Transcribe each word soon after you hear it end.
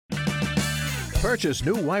Purchase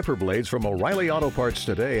new wiper blades from O'Reilly Auto Parts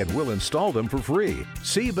today and we'll install them for free.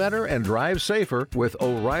 See better and drive safer with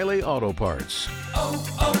O'Reilly Auto Parts.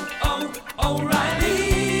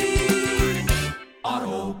 O'Reilly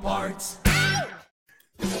Auto Parts.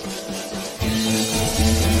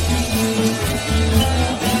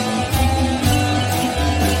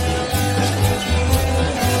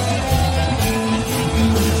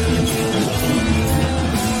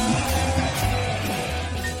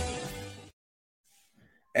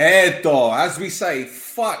 Edo, as we say,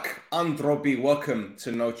 fuck Androbi. Welcome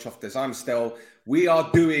to No Choftes. I'm Stel. We are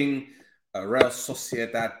doing a Real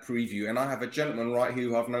Sociedad preview, and I have a gentleman right here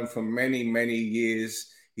who I've known for many, many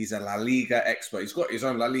years. He's a La Liga expert. He's got his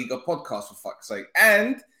own La Liga podcast, for fuck's sake,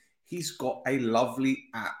 and he's got a lovely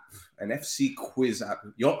app, an FC quiz app.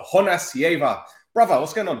 Jonas, Giaever. Brother,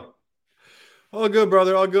 what's going on? All good,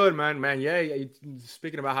 brother. All good, man. Yeah.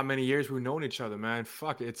 Speaking about how many years we've known each other, man.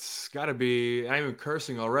 Fuck, it's got to be. I'm even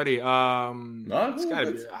cursing already. It's got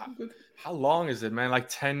to be. How long is it, man? Like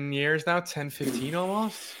 10 years now? 10, 15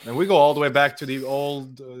 almost? And we go all the way back to the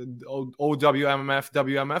old OWMF,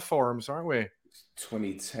 WMF forums, aren't we?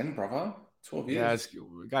 2010, brother. 12 Yeah, years.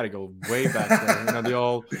 we got to go way back there. The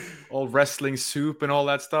old wrestling soup and all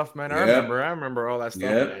that stuff, man. I remember all that stuff.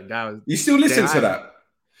 Yeah. Man. You still listen to that?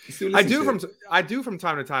 I do from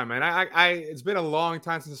time to time, man. I it's been a long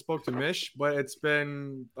time since I spoke to Mish, but it's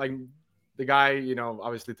been like the guy,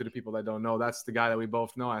 obviously to the people that don't know, that's the guy that we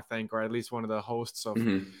both know, I think, or at least one of the hosts of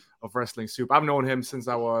Wrestling Soup. I've known him since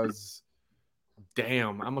I was, I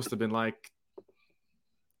must have been like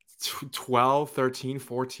 12, 13,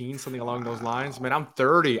 14, something along those lines. Man, I'm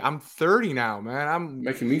 30 now, man. I'm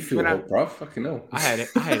making me feel old, bro. Fucking hell. I had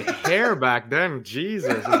hair back then.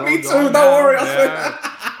 Jesus. Me too, don't worry.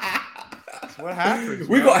 What happened?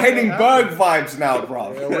 We got Henning Berg vibes now,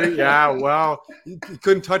 bro. Well, you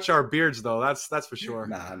couldn't touch our beards though. That's for sure.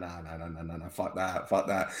 Nah. Fuck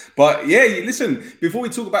that. But yeah, listen. Before we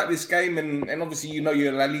talk about this game, and obviously you're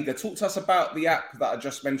in La Liga, talk to us about the app that I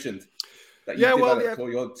just mentioned that you developed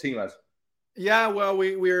for your team, lads. Yeah, well,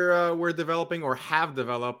 we're developing or have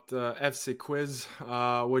developed FC Quiz,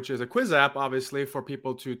 which is a quiz app, obviously, for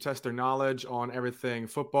people to test their knowledge on everything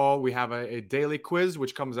football. We have a daily quiz,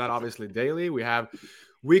 which comes out obviously daily. We have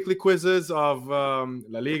weekly quizzes of La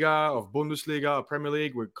Liga, of Bundesliga, of Premier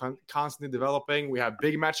League. We're constantly developing. We have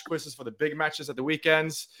big match quizzes for the big matches at the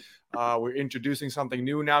weekends. We're introducing something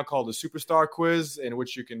new now called the Superstar Quiz, in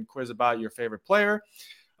which you can quiz about your favorite player.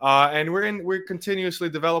 And we're continuously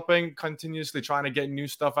developing, continuously trying to get new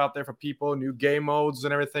stuff out there for people, new game modes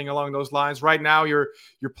and everything along those lines. Right now, you're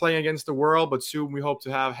playing against the world, but soon we hope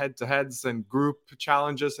to have head-to-heads and group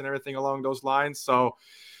challenges and everything along those lines. So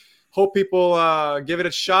hope people give it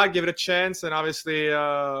a shot, give it a chance. And obviously,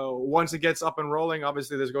 once it gets up and rolling,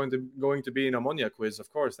 obviously there's going to be an Omonoia quiz. Of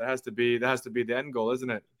course, that has to be the end goal, isn't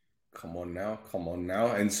it? Come on now.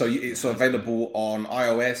 And so it's available on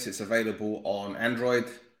iOS. It's available on Android.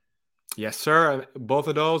 Yes, sir. Both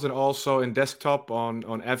of those, and also in desktop on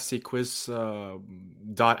fcquiz.app,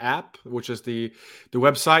 which is the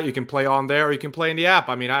website. You can play on there, or you can play in the app.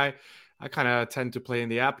 I mean, I kind of tend to play in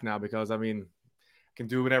the app now because, I mean, I can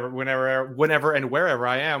do whenever and wherever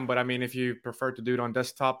I am. But I mean, if you prefer to do it on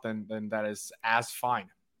desktop, then that is as fine.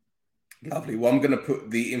 Lovely. Well, I'm going to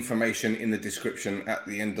put the information in the description at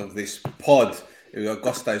the end of this pod.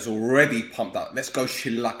 Augusta is already pumped up. Let's go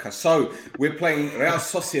Shilaka. So we're playing Real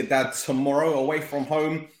Sociedad tomorrow away from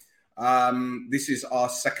home. This is our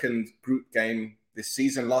second group game this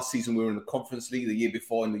season. Last season we were in the Conference League, the year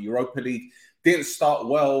before in the Europa League. Didn't start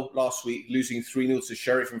well last week, losing 3-0 to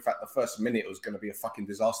Sheriff. In fact, the first minute it was going to be a fucking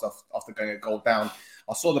disaster after going a goal down.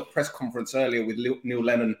 I saw the press conference earlier with Neil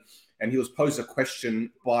Lennon, and he was posed a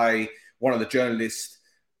question by one of the journalists.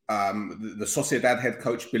 The Sociedad head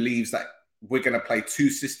coach believes that we're going to play two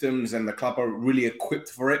systems and the club are really equipped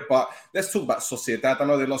for it. But let's talk about Sociedad. I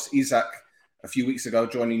know they lost Isaac a few weeks ago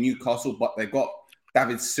joining Newcastle, but they got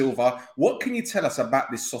David Silva. What can you tell us about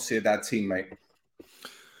this Sociedad team, mate?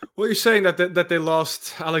 Well, you're saying that they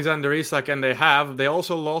lost Alexander Isak, and they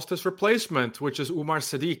also lost his replacement, which is Umar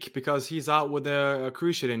Sadiq, because he's out with a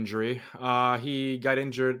cruciate injury. He got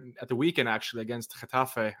injured at the weekend, actually, against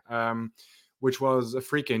Getafe, which was a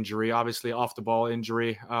freak injury, obviously off-the-ball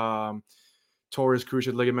injury. Tore his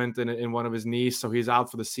cruciate ligament in one of his knees, so he's out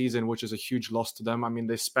for the season, which is a huge loss to them. I mean,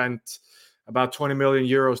 they spent about 20 million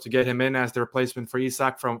euros to get him in as the replacement for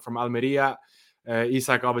Isak from Almeria.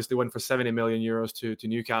 Isak obviously went for 70 million euros to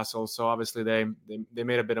Newcastle, so obviously they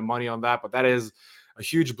made a bit of money on that, but that is a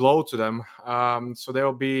huge blow to them. So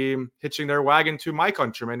they'll be hitching their wagon to my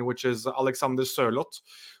countryman, which is Alexander Sørloth,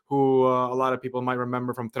 who a lot of people might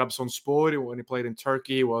remember from Trabzonspor when he played in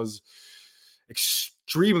Turkey, was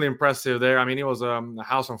extremely impressive there. I mean, he was a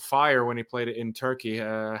house on fire when he played in Turkey.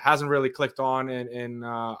 Hasn't really clicked on in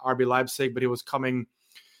RB Leipzig, but he was coming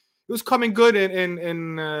good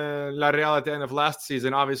in La Real at the end of last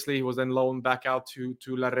season. Obviously, he was then loaned back out to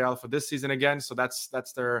La Real for this season again. So that's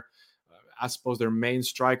their, I suppose, their main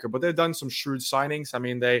striker. But they've done some shrewd signings. I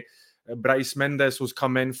mean, Brais Mendes, who's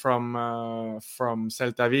come in from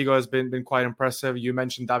Celta Vigo, has been quite impressive. You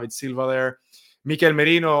mentioned David Silva there. Mikel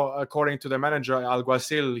Merino, according to the manager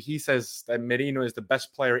Alguacil, he says that Merino is the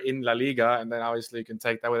best player in La Liga, and then obviously you can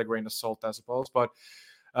take that with a grain of salt, I suppose. But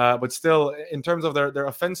still, in terms of their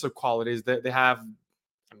offensive qualities, they have.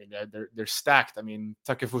 I mean, they're stacked. I mean,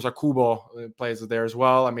 Takefusa Kubo plays there as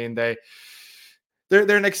well. I mean, they're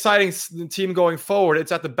an exciting team going forward.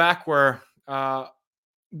 It's at the back where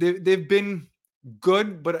they've been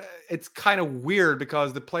good, but it's kind of weird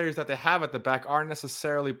because the players that they have at the back aren't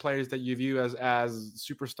necessarily players that you view as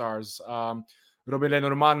superstars. Robin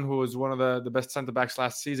Lenormand, who was one of the best center backs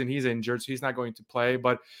last season, he's injured, so he's not going to play.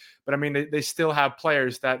 But I mean, they still have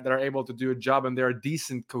players that are able to do a job, and they're a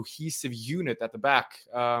decent, cohesive unit at the back.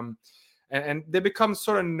 And they become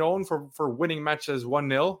sort of known for winning matches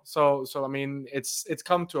 1-0. So I mean, it's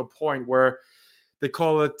come to a point where they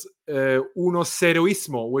call it uno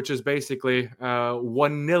ceroismo, which is basically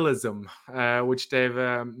 1-0ism, which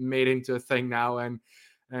they've made into a thing now. And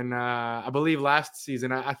I believe last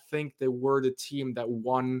season, I think they were the team that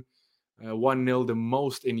won 1-0 the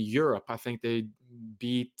most in Europe. I think they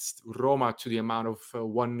beat Roma to the amount of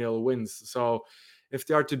 1-0 wins. So if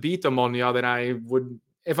they are to beat Omonoia, then I would,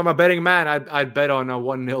 if I'm a betting man, I'd bet on a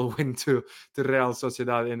 1-0 win to Real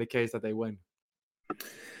Sociedad in the case that they win.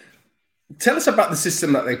 Tell us about the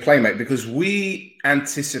system that they play, mate, because we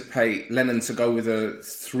anticipate Lennon to go with a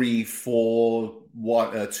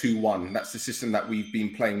 3-4-1-2-1. That's the system that we've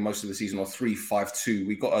been playing most of the season, or 3-5-2.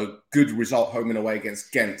 We got a good result home and away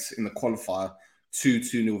against Ghent in the qualifier,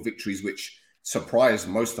 2-0 victories, which surprised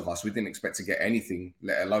most of us. We didn't expect to get anything,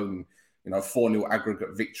 let alone 4-0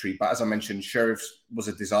 aggregate victory. But as I mentioned, Sheriff was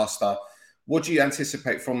a disaster. What do you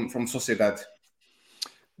anticipate from Sociedad?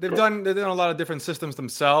 They've done a lot of different systems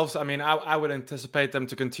themselves. I mean, I would anticipate them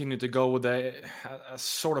to continue to go with a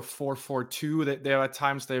sort of 4-4-2. They at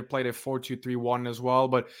times they've played a 4-2-3-1 as well.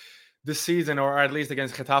 But this season, or at least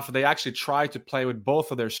against Getafe, they actually tried to play with both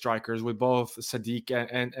of their strikers, with both Sadiq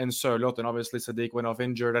and Sørloth. And obviously Sadiq went off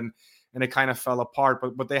injured and it kind of fell apart.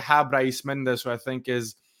 But they have Brais Mendes, who I think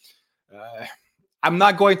is... I'm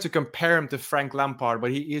not going to compare him to Frank Lampard, but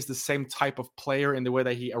he is the same type of player in the way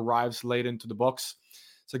that he arrives late into the box.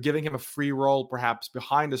 So giving him a free role, perhaps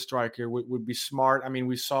behind the striker, would be smart. I mean,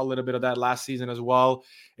 we saw a little bit of that last season as well,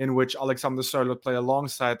 in which Alexander Sørloth played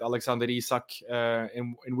alongside Alexander Isak,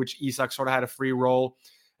 in which Isak sort of had a free role,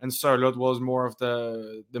 and Sørloth was more of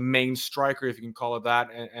the main striker, if you can call it that.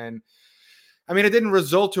 And I mean, it didn't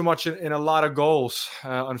result too much in a lot of goals,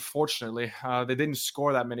 unfortunately. They didn't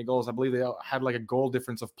score that many goals. I believe they had like a goal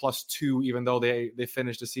difference of +2, even though they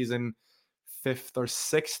finished the season 5th or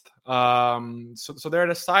 6th. So they're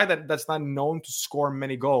the side that's not known to score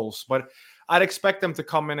many goals, but I'd expect them to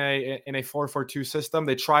come in a 4-4-2 system.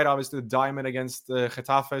 They tried obviously the diamond against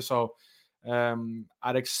Getafe, so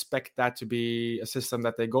I'd expect that to be a system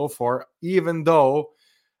that they go for, even though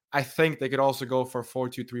I think they could also go for a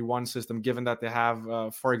 4-2-3-1 system, given that they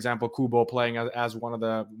have, for example, Kubo playing as one of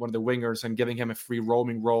the wingers, and giving him a free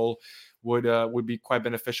roaming role would be quite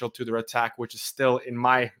beneficial to their attack, which is still, in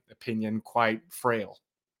my opinion, quite frail.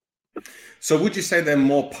 So would you say they're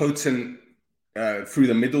more potent through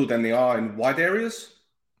the middle than they are in wide areas?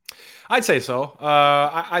 I'd say so.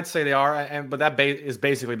 I'd say they are, but that is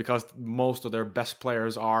basically because most of their best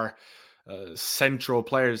players are central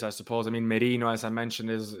players, I suppose. I mean, Merino, as I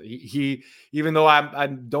mentioned, is he even though I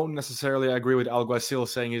don't necessarily agree with Alguacil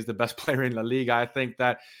saying he's the best player in La Liga, I think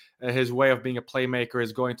that his way of being a playmaker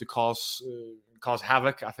is going to cause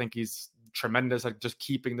havoc. I think he's tremendous at just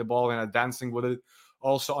keeping the ball and dancing with it.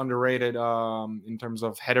 Also underrated in terms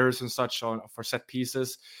of headers and such for set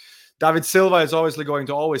pieces. David Silva is obviously going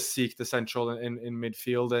to always seek the central in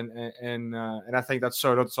midfield, and I think that's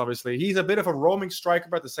Sørloth. Obviously, he's a bit of a roaming striker,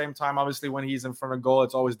 but at the same time, obviously, when he's in front of goal,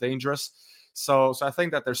 it's always dangerous. So I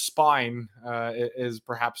think that their spine is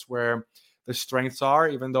perhaps where the strengths are.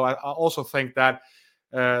 Even though I also think that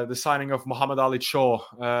the signing of Mohamed Ali Cho,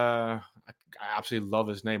 I absolutely love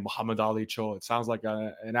his name, Mohamed Ali Cho. It sounds like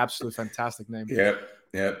an absolute fantastic name. Yep.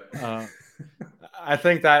 I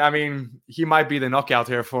think that, I mean, he might be the knockout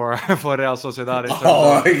here for Real Sociedad.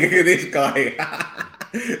 Oh, look at this guy.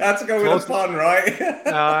 Had to go with a pun, right?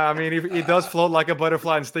 I mean, he does float like a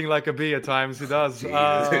butterfly and sting like a bee at times. He does.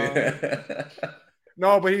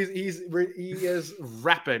 No, but he is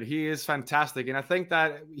rapid. He is fantastic, and I think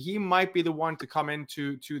that he might be the one to come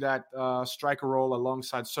into that striker role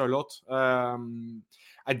alongside Sørloth.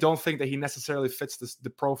 I don't think that he necessarily fits the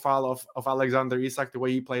profile of Alexander Isak the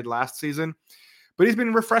way he played last season, but he's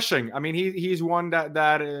been refreshing. I mean, he's one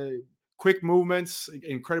that quick movements,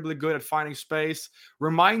 incredibly good at finding space.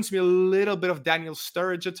 Reminds me a little bit of Daniel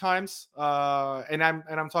Sturridge at times, and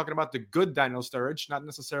I'm talking about the good Daniel Sturridge, not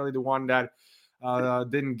necessarily the one that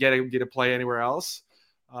didn't get to play anywhere else.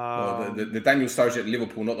 Well, the Daniel Sturridge at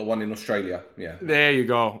Liverpool, not the one in Australia. Yeah. There you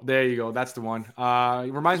go. That's the one.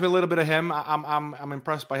 It reminds me a little bit of him. I'm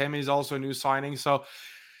impressed by him. He's also a new signing. So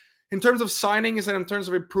in terms of signings and in terms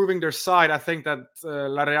of improving their side, I think that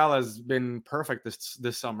La Real has been perfect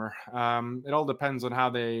this summer. It all depends on how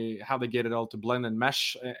they get it all to blend and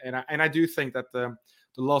mesh. And I do think that the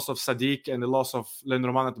loss of Sadiq and the loss of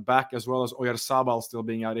Lenormand at the back, as well as Oyarzabal still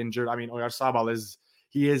being out injured. I mean, Oyarzabal is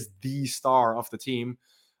the star of the team.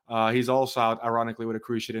 He's also out, ironically, with a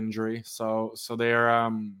cruciate injury. So they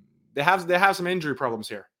have some injury problems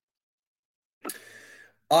here.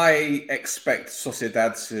 I expect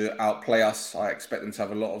Sociedad to outplay us. I expect them to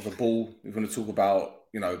have a lot of the ball. We're going to talk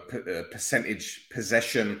about, percentage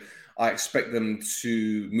possession. I expect them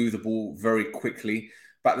to move the ball very quickly.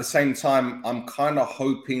 But at the same time, I'm kind of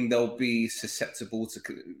hoping they'll be susceptible to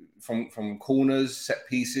from corners, set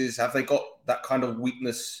pieces. Have they got that kind of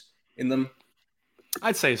weakness in them?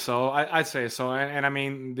 I'd say so. I'd say so. And I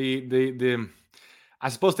mean, the I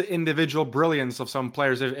suppose the individual brilliance of some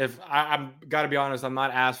players. If I'm got to be honest, I'm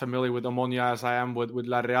not as familiar with Omonoia as I am with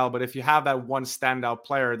La Real. But if you have that one standout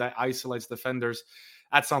player that isolates defenders,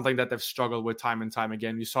 that's something that they've struggled with time and time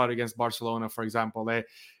again. You saw it against Barcelona, for example.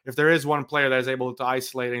 If there is one player that is able to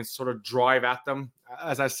isolate and sort of drive at them,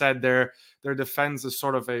 as I said, their defense is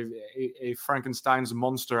sort of a Frankenstein's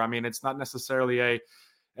monster. I mean, it's not necessarily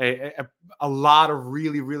a lot of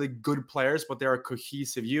really, really good players, but they're a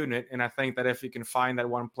cohesive unit. And I think that if you can find that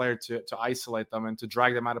one player to isolate them and to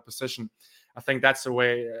drag them out of position, I think that's a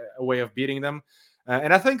way of beating them.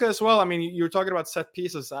 And I think as well, I mean, you're talking about set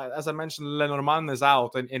pieces. As I mentioned, Lenormand is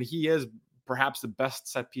out, and he is perhaps the best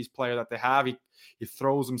set piece player that they have. He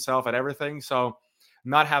throws himself at everything. So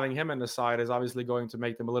not having him in the side is obviously going to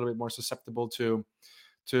make them a little bit more susceptible to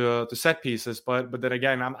set pieces. But then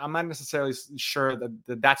again, I'm not necessarily sure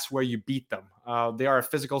that that's where you beat them. They are a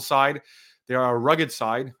physical side. They are a rugged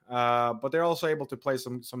side, but they're also able to play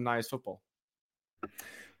some nice football.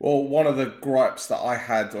 Well, one of the gripes that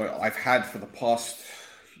I've had for the past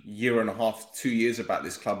year and a half, 2 years about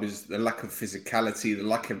this club is the lack of physicality, the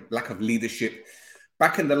lack of leadership.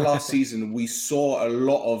 Back in the last season, we saw a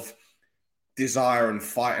lot of desire and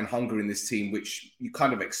fight and hunger in this team, which you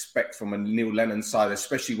kind of expect from a Neil Lennon side,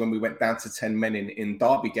 especially when we went down to 10 men in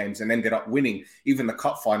derby games and ended up winning. Even the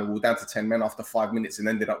cup final, we were down to 10 men after 5 minutes and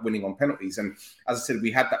ended up winning on penalties. And as I said, we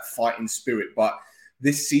had that fighting spirit. But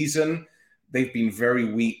this season, they've been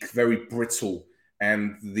very weak, very brittle.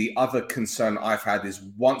 And the other concern I've had is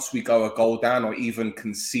once we go a goal down or even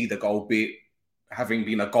concede a goal, be it having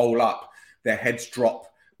been a goal up, their heads drop.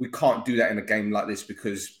 We can't do that in a game like this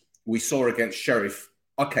because we saw against Sheriff,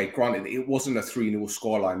 okay, granted, it wasn't a 3-0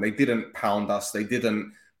 scoreline. They didn't pound us. They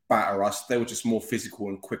didn't batter us. They were just more physical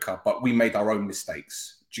and quicker, but we made our own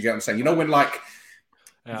mistakes. Do you get what I'm saying? You know, when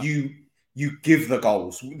you give the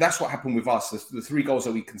goals. That's what happened with us. The 3 goals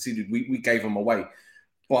that we conceded, we gave them away.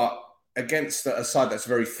 But against a side that's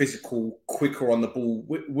very physical, quicker on the ball,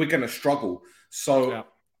 we're going to struggle. So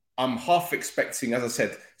I'm half expecting, as I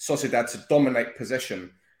said, Sociedad to dominate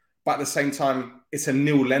possession. But at the same time, it's a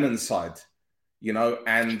Neil Lennon side,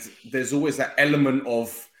 and there's always that element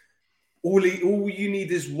of all you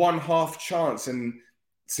need is one half chance, and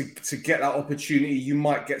to get that opportunity, you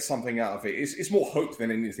might get something out of it. It's more hope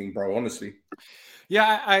than anything, bro, honestly.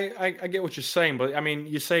 Yeah, I get what you're saying, but I mean,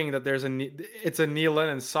 you're saying that it's a Neil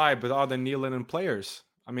Lennon side, but are there Neil Lennon players?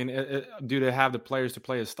 I mean, do they have the players to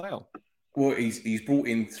play his style? Well, he's brought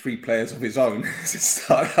in 3 players of his own to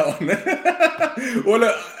start out on. Well,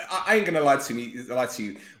 look, I ain't gonna lie to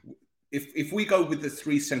you. If we go with the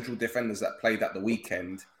 3 central defenders that played at the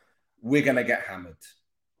weekend, we're gonna get hammered.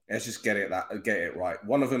 Let's just get it right.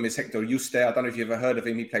 One of them is Hector Yuste. I don't know if you've ever heard of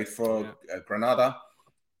him. He played for Granada.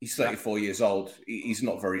 He's 34 years old. He's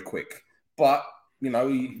not very quick, but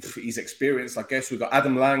he's experienced. I guess we've got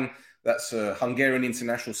Adam Lang. That's a Hungarian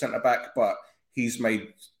international centre back, but he's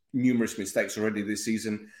made numerous mistakes already this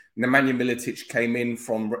season. Nemanja Militic came in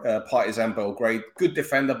from Partizan Belgrade. Good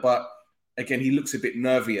defender, but again, he looks a bit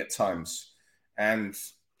nervy at times. And,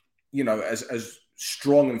 as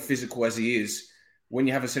strong and physical as he is, when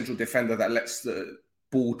you have a central defender that lets the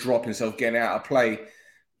ball drop himself getting out of play,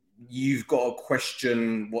 you've got to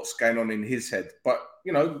question what's going on in his head. But,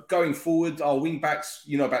 going forward, our wing backs,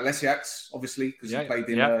 about Lesiaks, obviously, because he played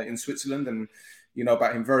in Switzerland, and you know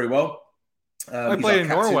about him very well. I played in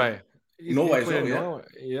Norway. Norway as well, Norway.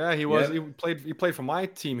 Yeah, he was. Yeah. He played for my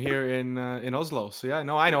team here in Oslo. So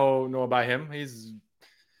I know about him.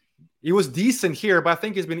 He was decent here, but I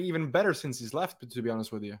think he's been even better since he's left, to be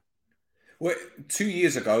honest with you. Well, 2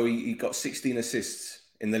 years ago, he got 16 assists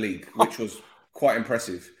in the league, which was quite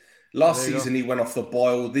impressive. Last season, he went off the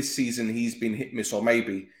boil. This season, he's been hit, miss, or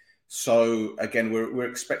maybe. So, again, we're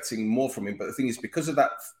expecting more from him. But the thing is, because of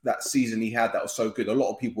that season he had that was so good, a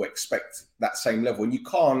lot of people expect that same level. And you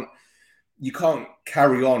can't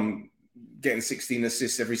carry on getting 16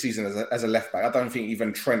 assists every season as a left back. I don't think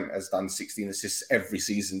even Trent has done 16 assists every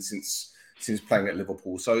season since playing at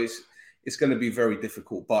Liverpool. So it's going to be very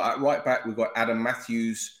difficult. But at right back, we've got Adam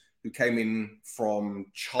Matthews, who came in from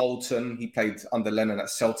Charlton. He played under Lennon at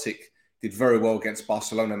Celtic, did very well against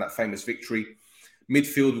Barcelona in that famous victory.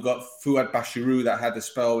 Midfield, we've got Fouad Bachirou that had a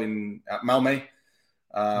spell at Malmö.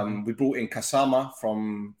 We brought in Kasama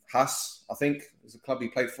from Haas, I think, is the club he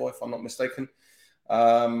played for, if I'm not mistaken.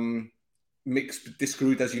 Mixed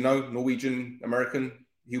Diskerud, as you know, Norwegian-American.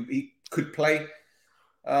 He could play.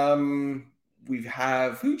 We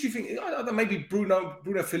have, who do you think? I don't know, maybe Bruno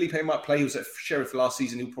Felipe might play. He was at Sheriff last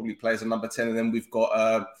season. He'll probably play as a number 10. And then we've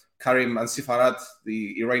got Karim Ansifarad,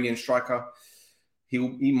 the Iranian striker.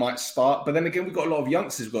 He might start. But then again, we've got a lot of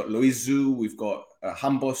youngsters. We've got Loizu. We've got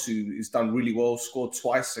Hambos, who's done really well, scored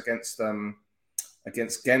twice against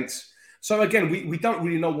Ghent. So again, we don't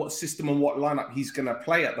really know what system and what lineup he's going to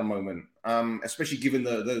play at the moment, especially given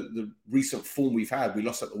the recent form we've had. We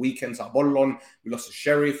lost at the weekend to Apollon, we lost to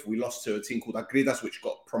Sheriff, we lost to a team called Agridas, which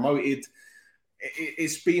got promoted.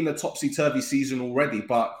 It's been a topsy-turvy season already,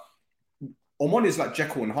 but Omonoia is like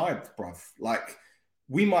Jekyll and Hyde, bruv. Like,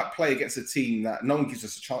 we might play against a team that no one gives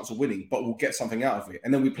us a chance of winning, but we'll get something out of it.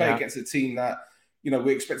 And then we play against a team that, we're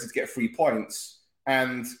expected to get 3 points,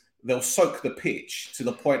 and they'll soak the pitch to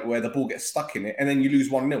the point where the ball gets stuck in it, and then you lose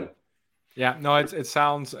 1-0. Yeah, no, it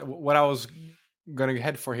sounds, what I was going to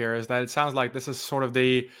head for here is that it sounds like this is sort of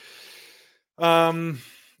the,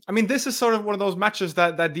 this is sort of one of those matches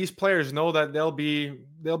that these players know that they'll be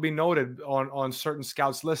noted on certain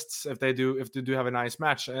scouts lists if they do have a nice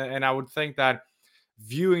match. And I would think that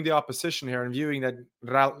viewing the opposition here and viewing that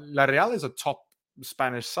La Real is a top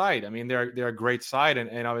Spanish side. I mean, they're a great side,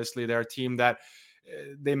 and obviously they're a team that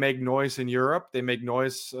they make noise in Europe. They make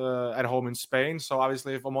noise at home in Spain. So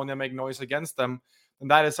obviously, if Omonoia make noise against them, then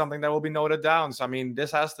that is something that will be noted down. So I mean,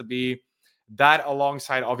 this has to be that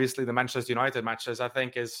alongside obviously the Manchester United matches. I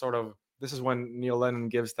think is sort of, this is when Neil Lennon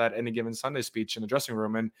gives that Any Given Sunday speech in the dressing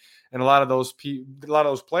room, and a lot of those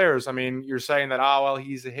players. I mean, you're saying that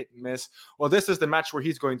he's a hit and miss. Well, this is the match where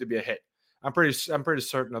he's going to be a hit. I'm pretty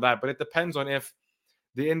certain of that. But it depends on if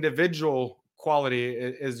the individual quality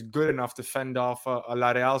is good enough to fend off a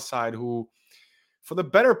La Real side who, for the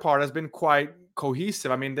better part, has been quite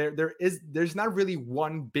cohesive. I mean, there's not really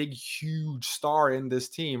one big, huge star in this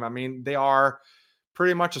team. I mean, they are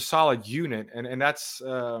pretty much a solid unit. And that's,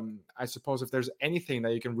 I suppose, if there's anything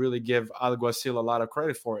that you can really give Alguacil a lot of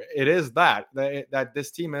credit for, it is that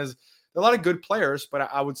this team is a lot of good players, but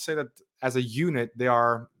I would say that as a unit, they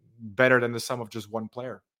are better than the sum of just one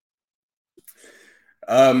player.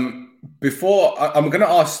 Before I'm going to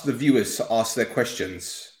ask the viewers to ask their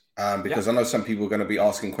questions, because I know some people are going to be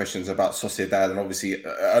asking questions about Sociedad, and obviously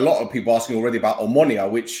a lot of people asking already about Omonoia,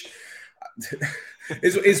 which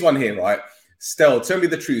is one here, right? Stel, tell me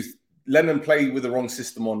the truth. Lennon played with the wrong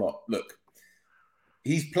system or not? Look,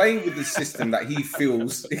 he's playing with the system that he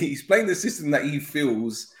feels. He's playing the system that he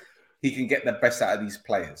feels he can get the best out of these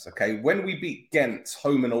players. Okay, when we beat Ghent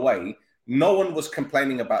home and away, no one was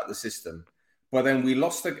complaining about the system. But then we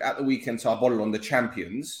lost at the weekend to Apollon, the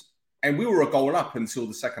champions, and we were a goal up until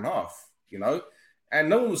the second half, and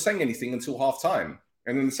no one was saying anything until half time.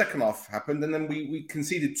 And then the second half happened, and then we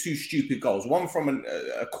conceded 2 stupid goals. One from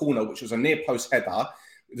a corner, which was a near post header.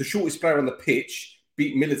 The shortest player on the pitch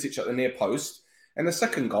beat Militic at the near post. And the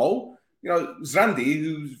second goal, Zrandi,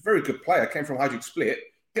 who's a very good player, came from Hajduk Split,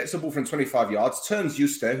 gets the ball from 25 yards, turns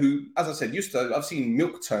Juster, who, as I said, Juster, I've seen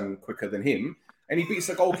Milk turn quicker than him, and he beats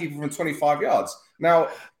the goalkeeper from 25 yards. Now,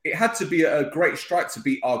 it had to be a great strike to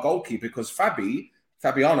beat our goalkeeper, because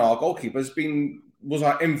Fabiano, our goalkeeper, was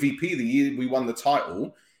our MVP the year we won the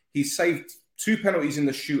title. He saved 2 penalties in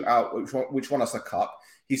the shootout, which won us the cup.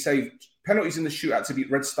 He saved penalties in the shootout to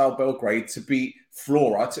beat Red Star Belgrade, to beat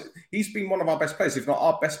Flora. He's been one of our best players, if not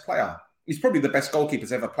our best player. He's probably the best goalkeeper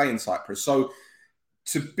to ever play in Cyprus. So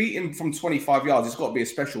to beat him from 25 yards, it's got to be a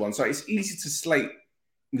special one. So it's easy to slate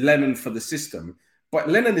Lennon for the system, but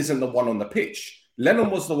Lennon isn't the one on the pitch.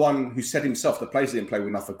 Lennon was the one who said himself the players didn't play with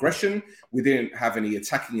enough aggression. We didn't have any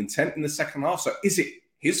attacking intent in the second half. So is it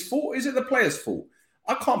his fault? Is it the players' fault?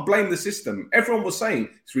 I can't blame the system. Everyone was saying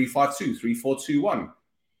 3-5-2, 3-4-2-1.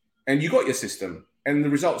 And you got your system, and the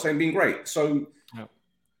results ain't been great. So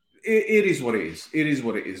it is what it is. It is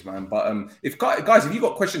what it is, man. But if you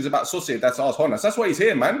got questions about Sociedad, that's ask Jonas. That's why he's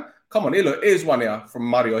here, man. Come on, here's one here from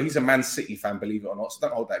Mario. He's a Man City fan, believe it or not, so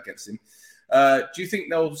don't hold that against him. Do you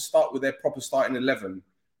think they'll start with their proper starting 11?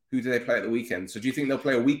 Who do they play at the weekend? So do you think they'll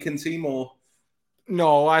play a weekend team or?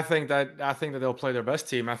 No, I think that they'll play their best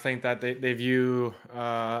team. I think that they view.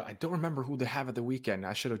 I don't remember who they have at the weekend.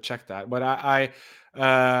 I should have checked that. But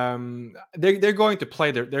they're going to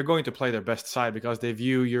play their best side because they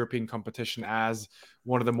view European competition as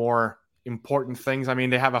one of the more important things. I mean,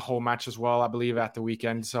 they have a home match as well, I believe, at the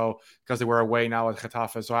weekend. So because they were away now at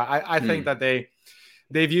Getafe, so I think that they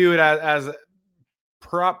view it as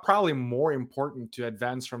probably more important to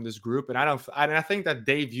advance from this group. And I think that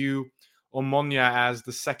they view Omonoia as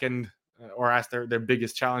the second or as their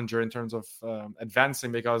biggest challenger in terms of advancing,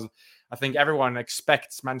 because I think everyone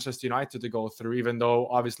expects Manchester United to go through, even though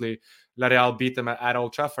obviously La Real beat them at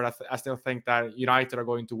Old Trafford. I still think that United are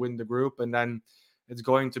going to win the group, and then it's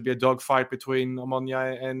going to be a dogfight between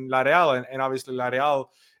Omonoia and La Real. And obviously La Real,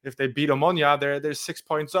 if they beat Omonoia, they're 6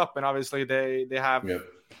 points up, and obviously they have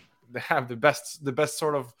the best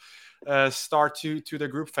sort of start to the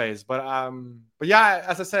group phase. But yeah,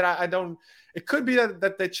 as I said, I don't. It could be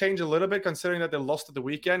that they change a little bit, considering that they lost at the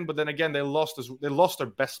weekend. But then again, they lost their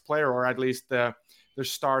best player, or at least their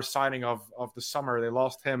star signing of the summer. They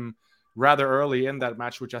lost him rather early in that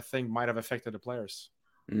match, which I think might have affected the players.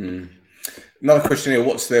 Another question here: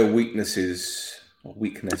 what's their weaknesses or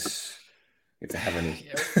weakness, if they have any?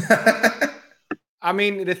 I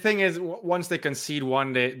mean, the thing is, once they concede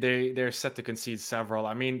one, they're set to concede several.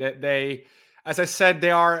 I mean, they as I said,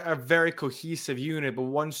 they are a very cohesive unit, but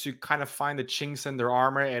once you kind of find the chinks in their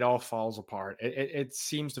armor, it all falls apart. It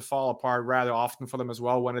seems to fall apart rather often for them as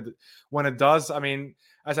well when it does. I mean,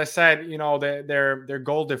 as I said, their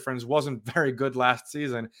goal difference wasn't very good last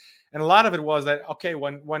season. And a lot of it was that, okay,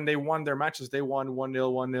 when they won their matches, they won 1-0, 1-0,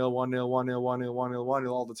 1-0, 1-0, 1-0, 1-0,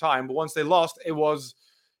 1-0 all the time. But once they lost, it was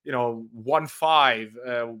 1-5,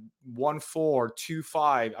 1-4,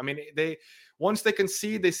 2-5. I mean, once they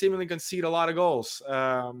concede, they seemingly concede a lot of goals.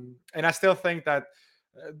 And I still think that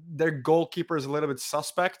their goalkeeper is a little bit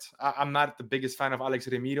suspect. I'm not the biggest fan of Alex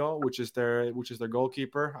Remiro, which is their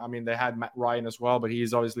goalkeeper. I mean, they had Matt Ryan as well, but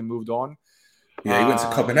he's obviously moved on. Yeah, he went to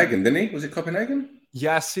Copenhagen, didn't he? Was it Copenhagen?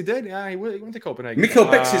 Yes, he did. Yeah, he went to Copenhagen. Mikkel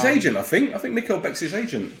Beck's his agent, I think. I think Mikkel Beck's his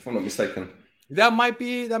agent, if I'm not mistaken. That might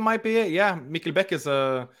be it. Yeah, Mikkel Beck is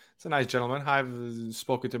a nice gentleman. I've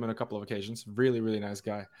spoken to him on a couple of occasions. Really, really nice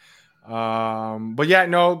guy. But yeah,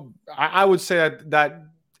 no, I would say that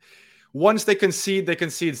once they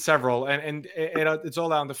concede several, and it's all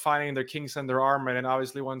down to finding their kinks in their armor. And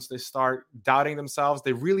obviously, once they start doubting themselves,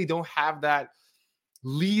 they really don't have that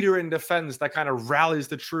leader in defense that kind of rallies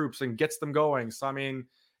the troops and gets them going. So I mean,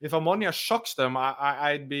 if Omonoia shocks them,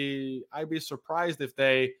 I'd be surprised if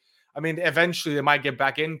they. I mean, eventually they might get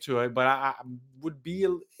back into it, but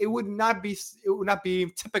it would not be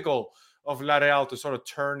typical of La Real to sort of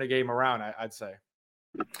turn the game around, I'd say.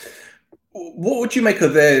 What would you make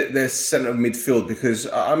of their centre midfield? Because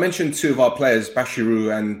I mentioned two of our players,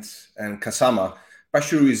 Bashiru and Kasama.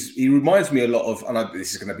 Bashiru he reminds me a lot of, and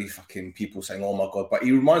this is going to be fucking people saying, "Oh my god," but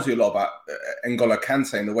he reminds me a lot about N'Golo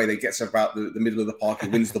Kante in the way they gets about the middle of the park, he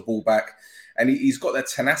wins the ball back, and he's got that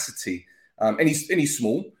tenacity, and he's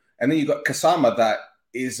small. And then you've got Kasama, that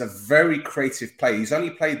is a very creative player. He's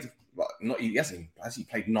only played, has he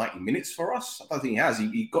played 90 minutes for us? I don't think he has.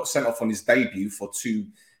 He got sent off on his debut for 2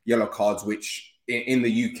 yellow cards, which in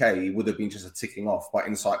the UK would have been just a ticking off. But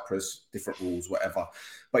in Cyprus, different rules, whatever.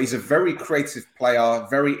 But he's a very creative player,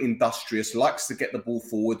 very industrious, likes to get the ball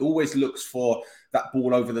forward, always looks for that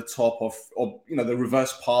ball over the top of the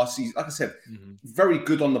reverse pass. He's, like I said, very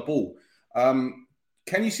good on the ball. Can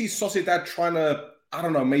you see Sociedad trying to, I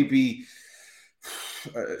don't know, maybe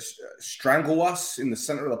strangle us in the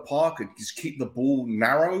center of the park and just keep the ball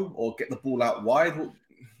narrow or get the ball out wide?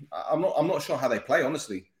 I'm not sure how they play,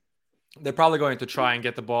 honestly. They're probably going to try and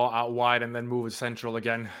get the ball out wide and then move it central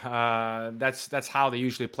again. That's how they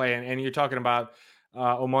usually play. And you're talking about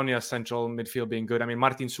Omonoia central midfield being good. I mean,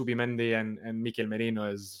 Martin Subimendi and Mikel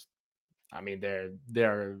Merino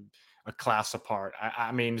they're a a class apart.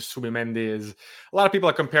 I mean, Subimendi is, a lot of people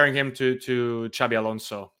are comparing him to Xabi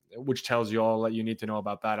Alonso, which tells you all that you need to know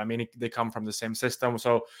about that. I mean, they come from the same system,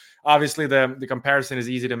 so obviously the comparison is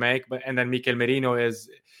easy to make. But and then Mikel Merino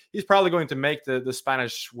he's probably going to make the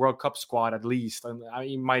Spanish World Cup squad at least, and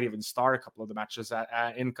he might even start a couple of the matches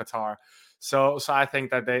in Qatar. So I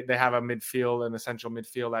think that they have a midfield, an essential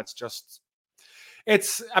midfield that's just.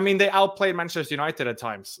 They outplayed Manchester United at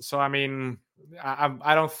times. So, I mean,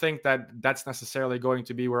 I don't think that's necessarily going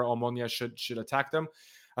to be where Omonoia should attack them.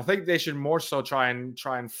 I think they should more so try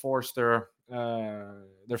and force their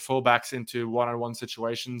fullbacks into one-on-one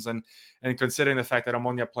situations. And considering the fact that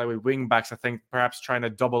Omonoia play with wing backs, I think perhaps trying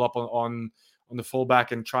to double up on the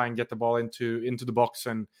fullback and try and get the ball into the box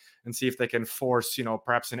and see if they can force,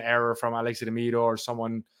 perhaps an error from Alex Remiro or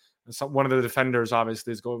someone. One of the defenders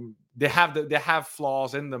obviously is going. They have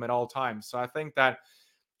flaws in them at all times. So I think that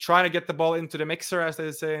trying to get the ball into the mixer, as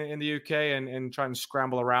they say in the UK, and trying to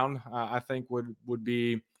scramble around, I think would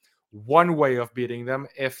be one way of beating them,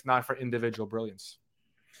 if not for individual brilliance.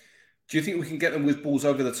 Do you think we can get them with balls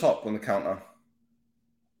over the top on the counter?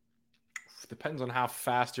 Depends on how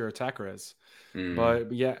fast your attacker is.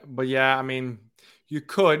 But yeah, I mean, you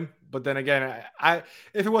could. But then again,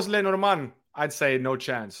 if it was Lenormand, I'd say no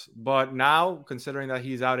chance. But now, considering that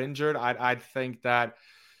he's out injured, I'd think that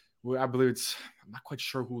I believe I'm not quite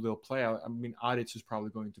sure who they'll play. I mean, Adic is probably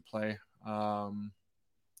going to play.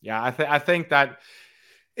 I think that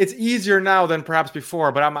it's easier now than perhaps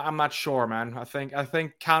before, but I'm not sure, man. I think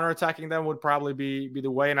counterattacking them would probably be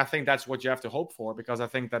the way, and I think that's what you have to hope for, because I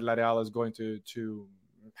think that Lareal is going to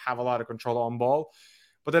have a lot of control on ball.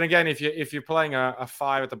 But then again, if you're playing a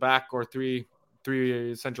five at the back or three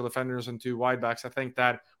central defenders and two wide backs, I think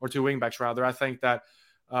that, or two wing backs rather, I think that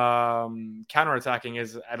counterattacking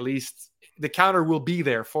is, at least the counter will be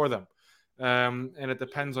there for them. And it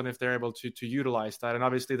depends on if they're able to utilize that. And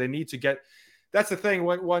obviously they need to get, that's the thing,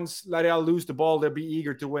 once Lareal lose the ball, they'll be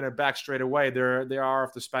eager to win it back straight away. They are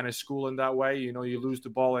of the Spanish school in that way. You lose the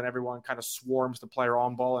ball and everyone kind of swarms the player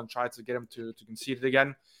on ball and tries to get him to concede it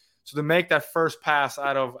again. So to make that first pass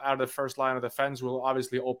out of the first line of defense will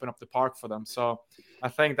obviously open up the park for them. So I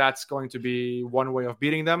think that's going to be one way of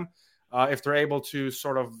beating them. If they're able to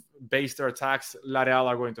sort of base their attacks, Lareal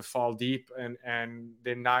are going to fall deep, and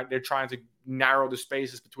they're trying to narrow the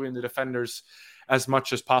spaces between the defenders as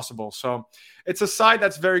much as possible. So it's a side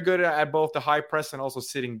that's very good at both the high press and also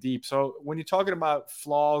sitting deep. So when you're talking about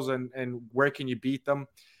flaws and where can you beat them,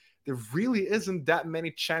 there really isn't that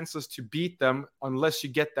many chances to beat them unless you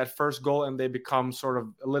get that first goal and they become sort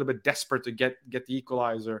of a little bit desperate to get the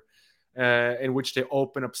equalizer, in which they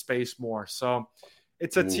open up space more. So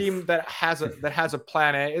it's a team that has a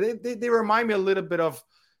plan A. They remind me a little bit of,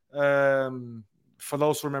 for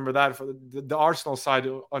those who remember that, for the Arsenal side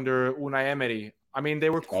under Unai Emery. I mean,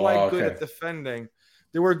 they were quite good at defending.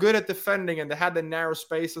 They were good at defending, and they had the narrow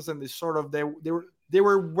spaces, and they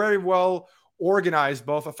were very well organized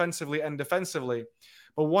both offensively and defensively.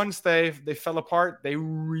 But once they fell apart, they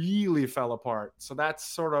really fell apart. So that's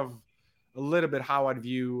sort of a little bit how I'd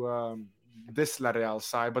view this Lareal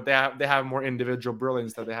side. But they have more individual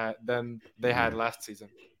brilliance than they had last season.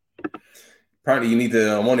 Apparently, you need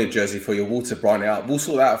the Omonoia jersey for your wall to brighten it up. We'll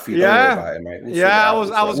sort that out for you. Don't worry about it, mate. I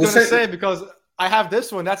was going to say, because I have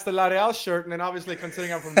this one. That's the Lareal shirt. And then obviously,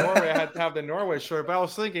 considering I'm from Norway, I had to have the Norway shirt. But I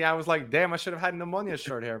was thinking, I was like, damn, I should have had an Omonoia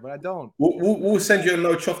shirt here, but I don't. We'll send you a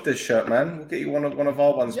No Choftes shirt, man. We'll get you one of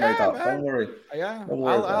our ones made up. Man. Don't worry. Yeah,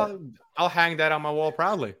 I'll hang that on my wall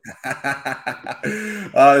proudly.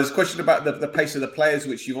 There's a question about the pace of the players,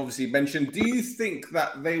 which you've obviously mentioned. Do you think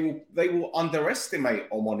that they will underestimate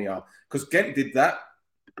Omonoia? Because Ghent did that.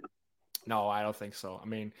 No, I don't think so. I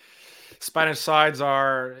mean, Spanish sides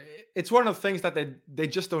it's one of the things that they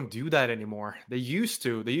just don't do that anymore. They used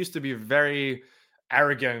to be very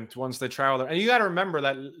arrogant once they travel. And you got to remember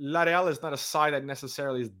that Lareal is not a side that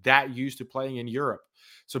necessarily is that used to playing in Europe.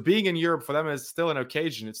 So being in Europe for them is still an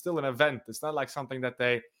occasion. It's still an event. It's not like something that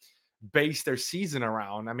they base their season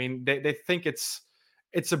around. I mean, they think it's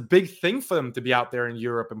a big thing for them to be out there in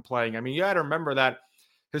Europe and playing. I mean, you got to remember that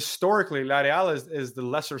historically, Lareal is the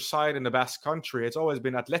lesser side in the Basque Country. It's always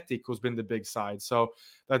been Athletic who's been the big side. So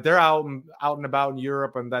that they're out and about in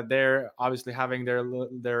Europe, and that they're obviously having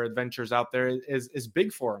their adventures out there is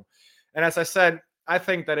big for them. And as I said, I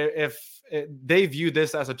think that if they view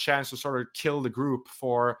this as a chance to sort of kill the group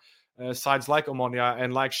for sides like Omonoia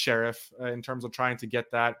and like Sheriff in terms of trying to get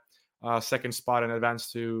that second spot and advance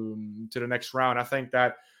to the next round, I think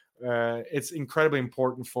that it's incredibly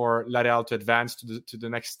important for Lareal to advance to the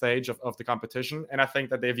next stage of the competition. And I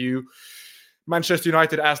think that they view Manchester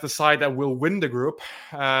United as the side that will win the group,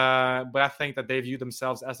 but I think that they view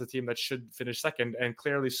themselves as the team that should finish second, and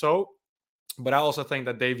clearly so. But I also think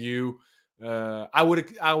that they view, I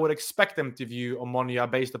would expect them to view Omonoia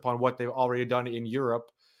based upon what they've already done in Europe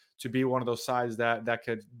to be one of those sides that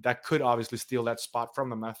could obviously steal that spot from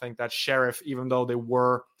them. I think that Sheriff, even though they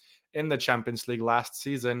were in the Champions League last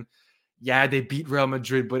season, yeah, they beat Real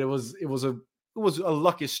Madrid, but it was a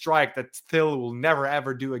lucky strike that Thiel will never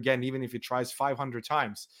ever do again, even if he tries 500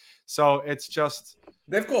 times. So it's just,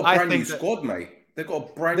 they've got a brand new squad, mate. They've got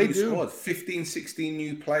a brand new squad, 15, 16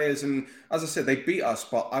 new players. And as I said, they beat us,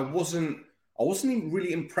 but I wasn't even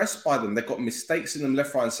really impressed by them. They've got mistakes in them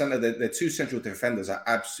left, right, and centre. Their two central defenders are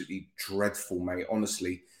absolutely dreadful, mate,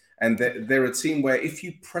 honestly. And they're a team where if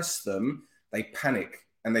you press them, they panic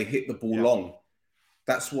and they hit the ball long.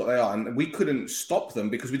 That's what they are. And we couldn't stop them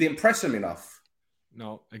because we didn't press them enough.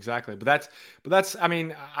 No, exactly. But that's. I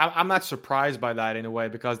mean, I'm not surprised by that in a way,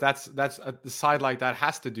 because that's the side like that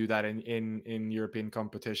has to do that in European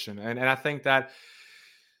competition, and I think that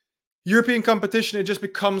European competition, it just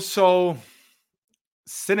becomes so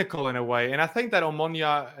cynical in a way. And I think that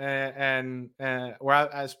Omonia or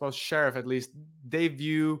I suppose Sheriff at least, they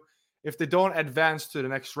view, if they don't advance to the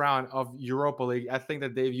next round of Europa League, I think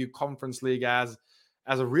that they view Conference League as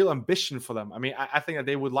a real ambition for them. I mean, I think that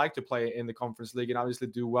they would like to play in the Conference League and obviously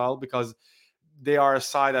do well, because they are a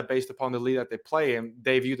side that, based upon the league that they play in,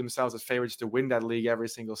 they view themselves as favorites to win that league every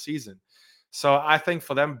single season. So I think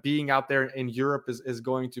for them, being out there in Europe is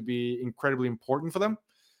going to be incredibly important for them.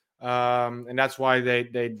 And that's why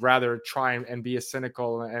they'd rather try and be as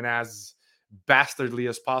cynical and as bastardly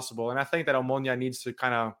as possible. And I think that Omonia needs to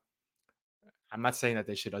kind of, I'm not saying that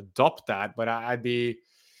they should adopt that, but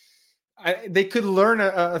they could learn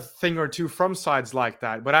a thing or two from sides like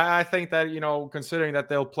that. But I think that, considering that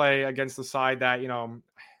they'll play against the side that,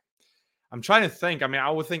 I'm trying to think. I mean,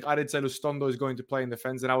 I would think Aritz Elustondo is going to play in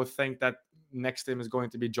defense, and I would think that next to him is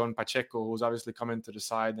going to be John Pacheco, who's obviously come into the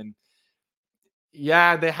side. And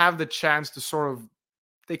yeah, they have the chance to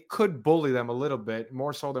they could bully them a little bit,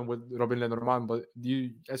 more so than with Robin Lenormand. But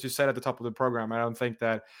as you said at the top of the program, I don't think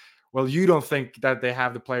that, you don't think that they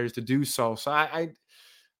have the players to do so. So I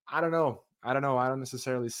don't know. I don't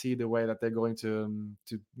necessarily see the way that they're going to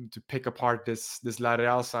pick apart this La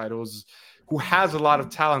Real side, who has a lot of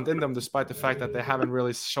talent in them, despite the fact that they haven't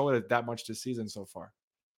really showed it that much this season so far.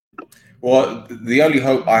 Well, the only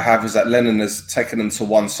hope I have is that Lennon has taken them to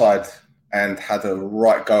one side and had a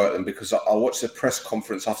right go at them, because I watched the press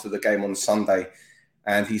conference after the game on Sunday,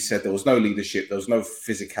 and he said there was no leadership, there was no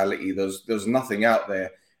physicality, there was nothing out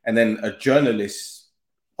there. And then a journalist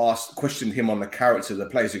questioned him on the character of the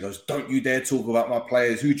players. He goes, "Don't you dare talk about my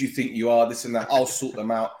players. Who do you think you are? This and that. I'll sort them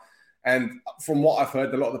out." And from what I've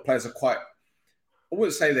heard, a lot of the players are quite, I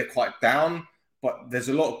wouldn't say they're quite down, but there's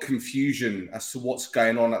a lot of confusion as to what's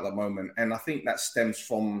going on at the moment. And I think that stems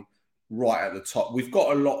from right at the top. We've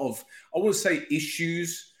got a lot of, I wouldn't say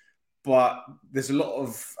issues, but there's a lot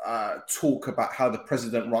of talk about how the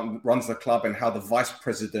president runs the club and how the vice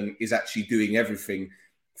president is actually doing everything,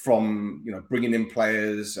 from bringing in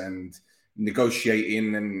players and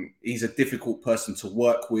negotiating, and he's a difficult person to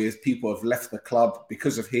work with. People have left the club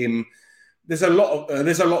because of him. There's a lot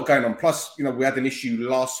going on. Plus, we had an issue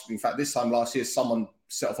this time last year, someone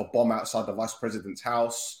set off a bomb outside the vice president's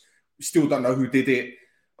house. We still don't know who did it.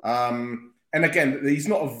 And again, he's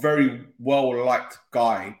not a very well-liked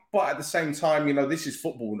guy, but at the same time, this is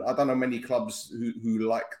football. I don't know many clubs who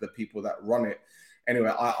like the people that run it. Anyway,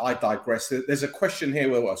 I digress. There's a question here.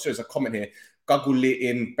 There's a comment here. Gaguli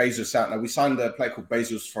in Bezos out. Now, we signed a player called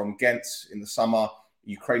Bezos from Ghent in the summer,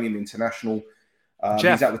 Ukrainian international.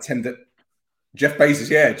 He's out with tender. Jeff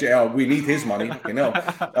Bezos, yeah, we need his money,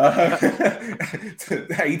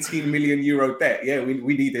 18 million euro debt. Yeah,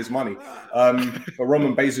 we need his money. But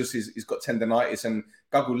Roman Bezos he's got tendonitis, and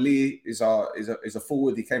Gaguli is a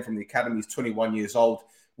forward. He came from the academy. He's 21 years old.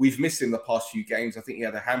 We've missed him the past few games. I think he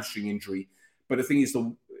had a hamstring injury. But the thing is,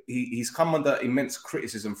 he's come under immense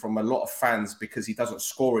criticism from a lot of fans because he doesn't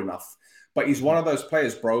score enough. But he's one of those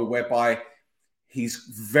players, bro, whereby he's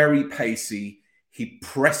very pacey. He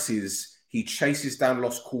presses. He chases down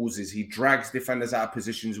lost causes. He drags defenders out of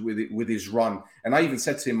positions with his run. And I even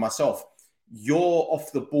said to him myself, your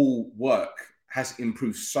off-the-ball work has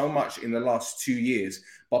improved so much in the last 2 years.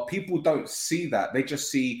 But people don't see that. They just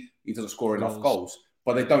see he doesn't score enough goals.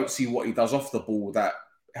 But they don't see what he does off the ball that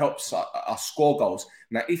helps us score goals.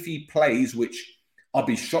 Now, if he plays, which I'll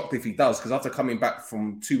be shocked if he does, because after coming back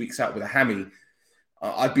from 2 weeks out with a hammy,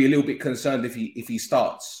 I'd be a little bit concerned if he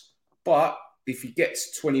starts. But if he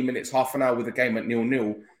gets 20 minutes, half an hour with a game at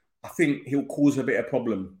 0-0, I think he'll cause a bit of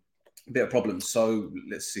problem. a bit of problems. So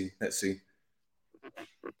let's see.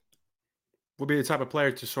 Would be the type of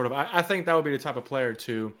player to sort of. I think that would be the type of player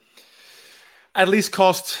to at least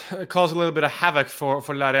cause a little bit of havoc for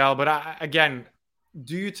La Real. But again,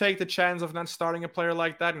 do you take the chance of not starting a player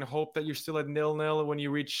like that and hope that you're still at 0-0 when you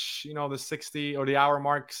reach, the 60 or the hour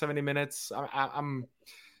mark, 70 minutes? I'm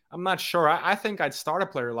not sure. I think I'd start a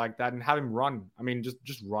player like that and have him run. I mean,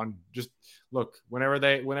 just run. Just look, whenever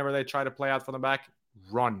they try to play out from the back,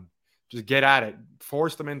 run. Just get at it.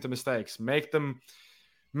 Force them into mistakes. Make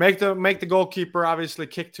the goalkeeper obviously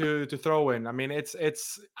kick to throw in. I mean, it's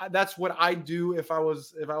that's what I do if I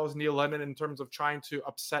was Neil Lennon in terms of trying to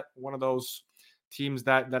upset one of those teams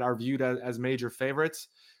that are viewed as major favorites.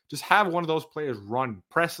 Just have one of those players run,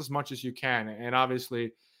 press as much as you can, and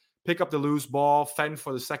obviously pick up the loose ball, fend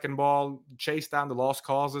for the second ball, chase down the lost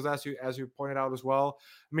causes, as you pointed out as well.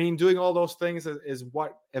 I mean, doing all those things is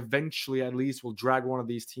what eventually at least will drag one of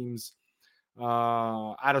these teams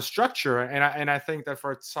out of structure. And I think that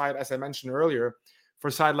for a side, as I mentioned earlier, for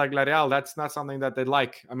a side like La Real, that's not something that they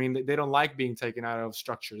like. I mean, they don't like being taken out of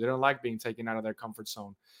structure. They don't like being taken out of their comfort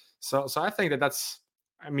zone. So I think that's,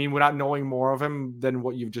 I mean, without knowing more of him than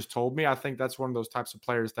what you've just told me, I think that's one of those types of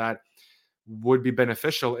players that would be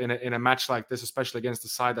beneficial in a match like this, especially against the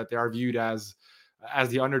side that they are viewed as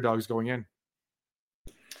the underdogs going in.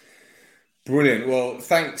 Brilliant. Well,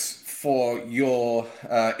 thanks for your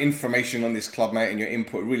information on this club, mate, and your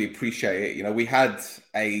input. Really appreciate it. We had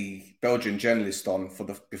a Belgian journalist on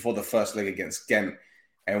before the first leg against Ghent,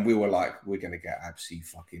 and we were like, we're going to get absolutely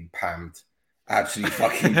fucking pammed. Absolutely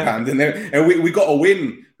fucking panned. And we got a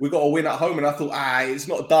win. We got a win at home. And I thought, it's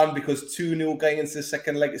not done because 2-0 going into the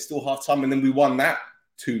second leg. It's still half time. And then we won that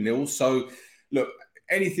 2-0. So, look,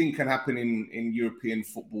 anything can happen in European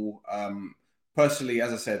football. Personally,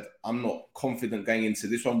 as I said, I'm not confident going into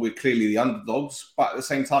this one. We're clearly the underdogs. But at the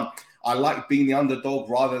same time, I like being the underdog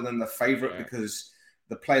rather than the favourite because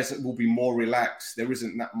the players will be more relaxed. There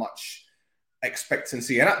isn't that much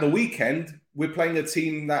expectancy. And at the weekend, we're playing a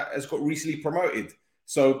team that has got recently promoted.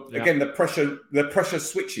 So again, the pressure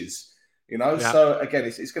switches, So again,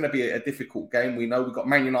 it's going to be a difficult game. We know we've got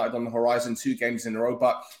Man United on the horizon, 2 games in a row.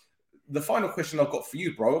 But the final question I've got for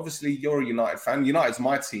you, bro, obviously you're a United fan. United's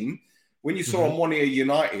my team. When you saw Omonoia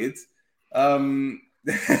United, I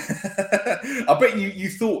bet you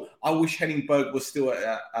thought, I wish Henningberg was still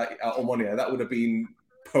at Omonoia. That would have been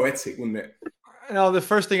poetic, wouldn't it? No, the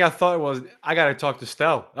first thing I thought was, I got to talk to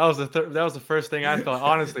Stel. That was the first thing I thought.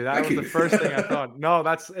 Honestly, that was the first thing I thought. No,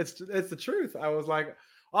 it's the truth. I was like,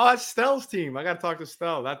 oh, that's Stel's team. I got to talk to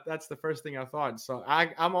Stel. That's the first thing I thought. So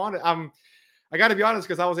I'm on it. I got to be honest,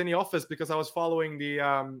 because I was in the office because I was following the.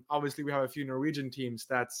 Obviously, we have a few Norwegian teams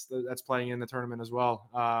that's playing in the tournament as well,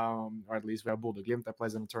 or at least we have Bodø Glimt that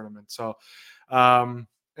plays in the tournament. So, and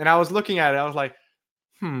I was looking at it. I was like,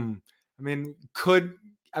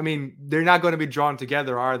 I mean, they're not going to be drawn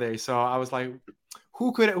together, are they? So I was like,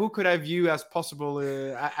 who could I view as possible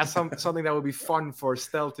as something that would be fun for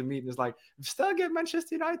Stel to meet? And it's like, if Stel get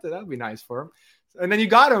Manchester United, that'd be nice for him. And then you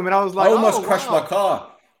got him, and I was like, I almost crashed my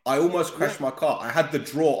car. I had the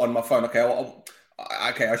draw on my phone. Okay,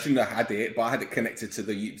 I shouldn't have had it, but I had it connected to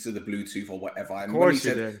the Bluetooth or whatever. And when he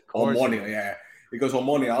said Omonoia, it goes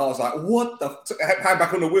Omonoia. I was like, what the? Hand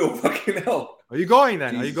back on the wheel, fucking hell. Are you going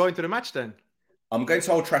then? Jesus. Are you going to the match then? I'm going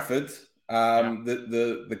to Old Trafford.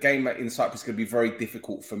 The game in Cyprus is going to be very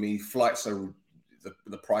difficult for me. Flights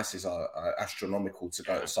the prices are astronomical to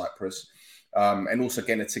go to Cyprus, and also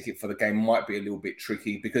getting a ticket for the game might be a little bit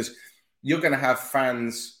tricky because you're going to have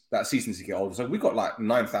fans that are season ticket holders. So we've got like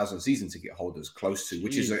 9,000 season ticket holders close to,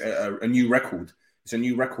 which is a new record. It's a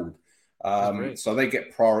new record. So they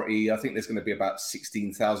get priority. I think there's going to be about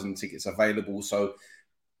 16,000 tickets available. So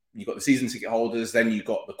you've got the season ticket holders, then you've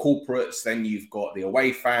got the corporates, then you've got the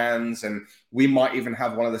away fans, and we might even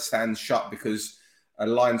have one of the stands shut because a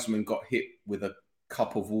linesman got hit with a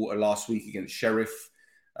cup of water last week against Sheriff.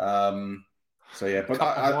 So yeah, but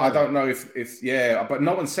I don't know if but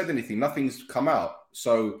no one said anything. Nothing's come out.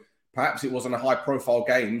 So perhaps it wasn't a high-profile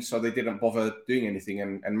game, so they didn't bother doing anything,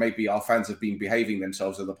 and maybe our fans have been behaving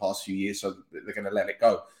themselves over the past few years, so they're going to let it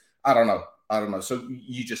go. I don't know. So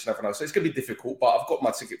you just never know. So it's going to be difficult, but I've got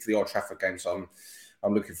my ticket for the Old Trafford game, so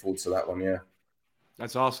I'm looking forward to that one, yeah.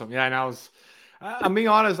 That's awesome. Yeah, and I'm being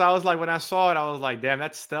honest, I was like, when I saw it, I was like, damn,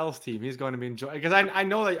 that's Stel's team. He's going to be enjoying, because I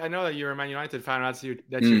know that you're a Man United fan, that's your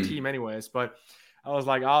team anyways, but I was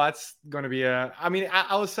like, oh, that's going to be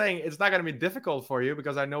I was saying it's not going to be difficult for you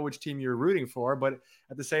because I know which team you're rooting for, but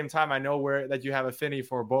at the same time, I know that you have affinity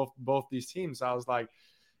for both these teams. So I was like,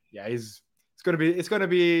 yeah, it's it's gonna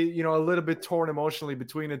be a little bit torn emotionally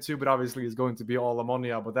between the two, but obviously it's going to be all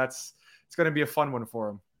Omonoia. But it's gonna be a fun one for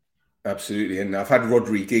him. Absolutely. And I've had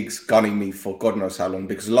Rodri Giggs gunning me for God knows how long,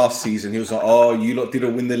 because last season he was like, oh, you lot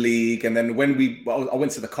didn't win the league. And then when I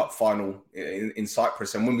went to the cup final in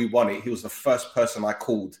Cyprus, and when we won it, he was the first person I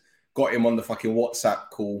called, got him on the fucking WhatsApp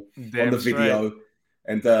call, on the video. Right.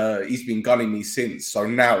 And he's been gunning me since. So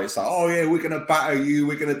now it's like, oh yeah, we're gonna batter you,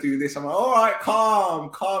 we're gonna do this. I'm like, all right,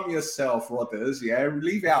 calm yourself, Rodders. Yeah,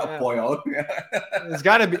 leave it out of Boyle. It's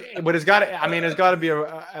gotta be, but it's gotta be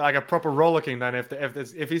a proper rollicking then.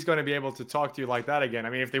 If he's going to be able to talk to you like that again. I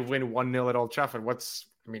mean, if they win 1-0 at Old Trafford, what's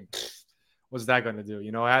that going to do?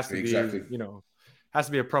 It has to be, has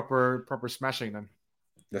to be a proper smashing then.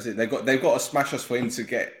 That's it. They've got to smash us for him to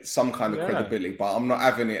get some kind of credibility. But I'm not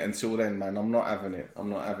having it until then, man. I'm not having it.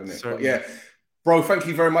 Certainly. But yeah, bro, thank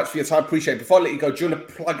you very much for your time. Appreciate it. Before I let you go, do you want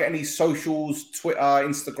to plug any socials, Twitter,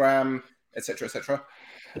 Instagram, etc., etc.?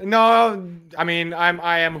 No, I mean,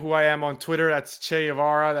 I am who I am on Twitter. That's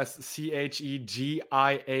Giaever. That's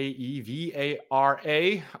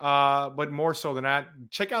Chegiaevara. But more so than that,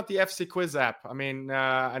 check out the FC Quiz app. I mean,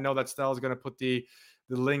 I know that Stella's going to put the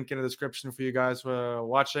link in the description for you guys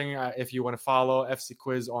watching. If you want to follow FC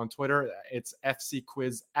Quiz on Twitter, it's FC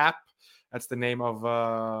Quiz app. That's the name of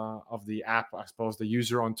the app, I suppose, the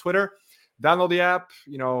user on Twitter. Download the app,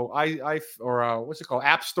 what's it called?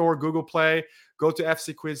 App Store, Google Play. Go to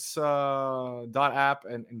fcquiz.app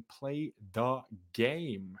and play the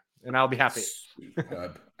game. And I'll be happy.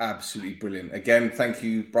 Superb. Absolutely brilliant. Again, thank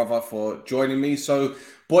you, brother, for joining me. So,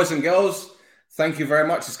 boys and girls, thank you very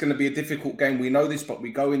much. It's going to be a difficult game. We know this, but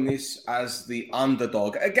we go in this as the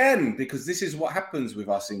underdog. Again, because this is what happens with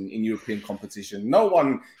us in European competition. No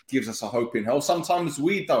one gives us a hope in hell. Sometimes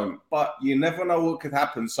we don't, but you never know what could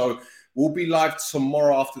happen. So we'll be live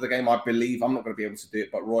tomorrow after the game, I believe. I'm not going to be able to do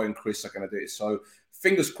it, but Roy and Chris are going to do it. So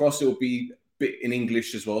fingers crossed it'll be a bit in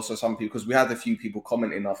English as well. So some people, because we had a few people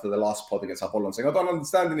commenting after the last pod against Apollon saying, I don't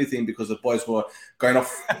understand anything, because the boys were going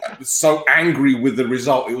off so angry with the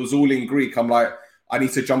result. It was all in Greek. I'm like, I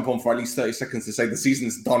need to jump on for at least 30 seconds to say the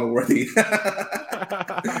season's done already.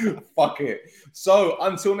 Fuck it. So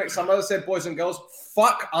until next time, as I said, boys and girls,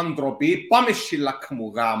 fuck Androbi. Let's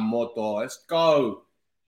go.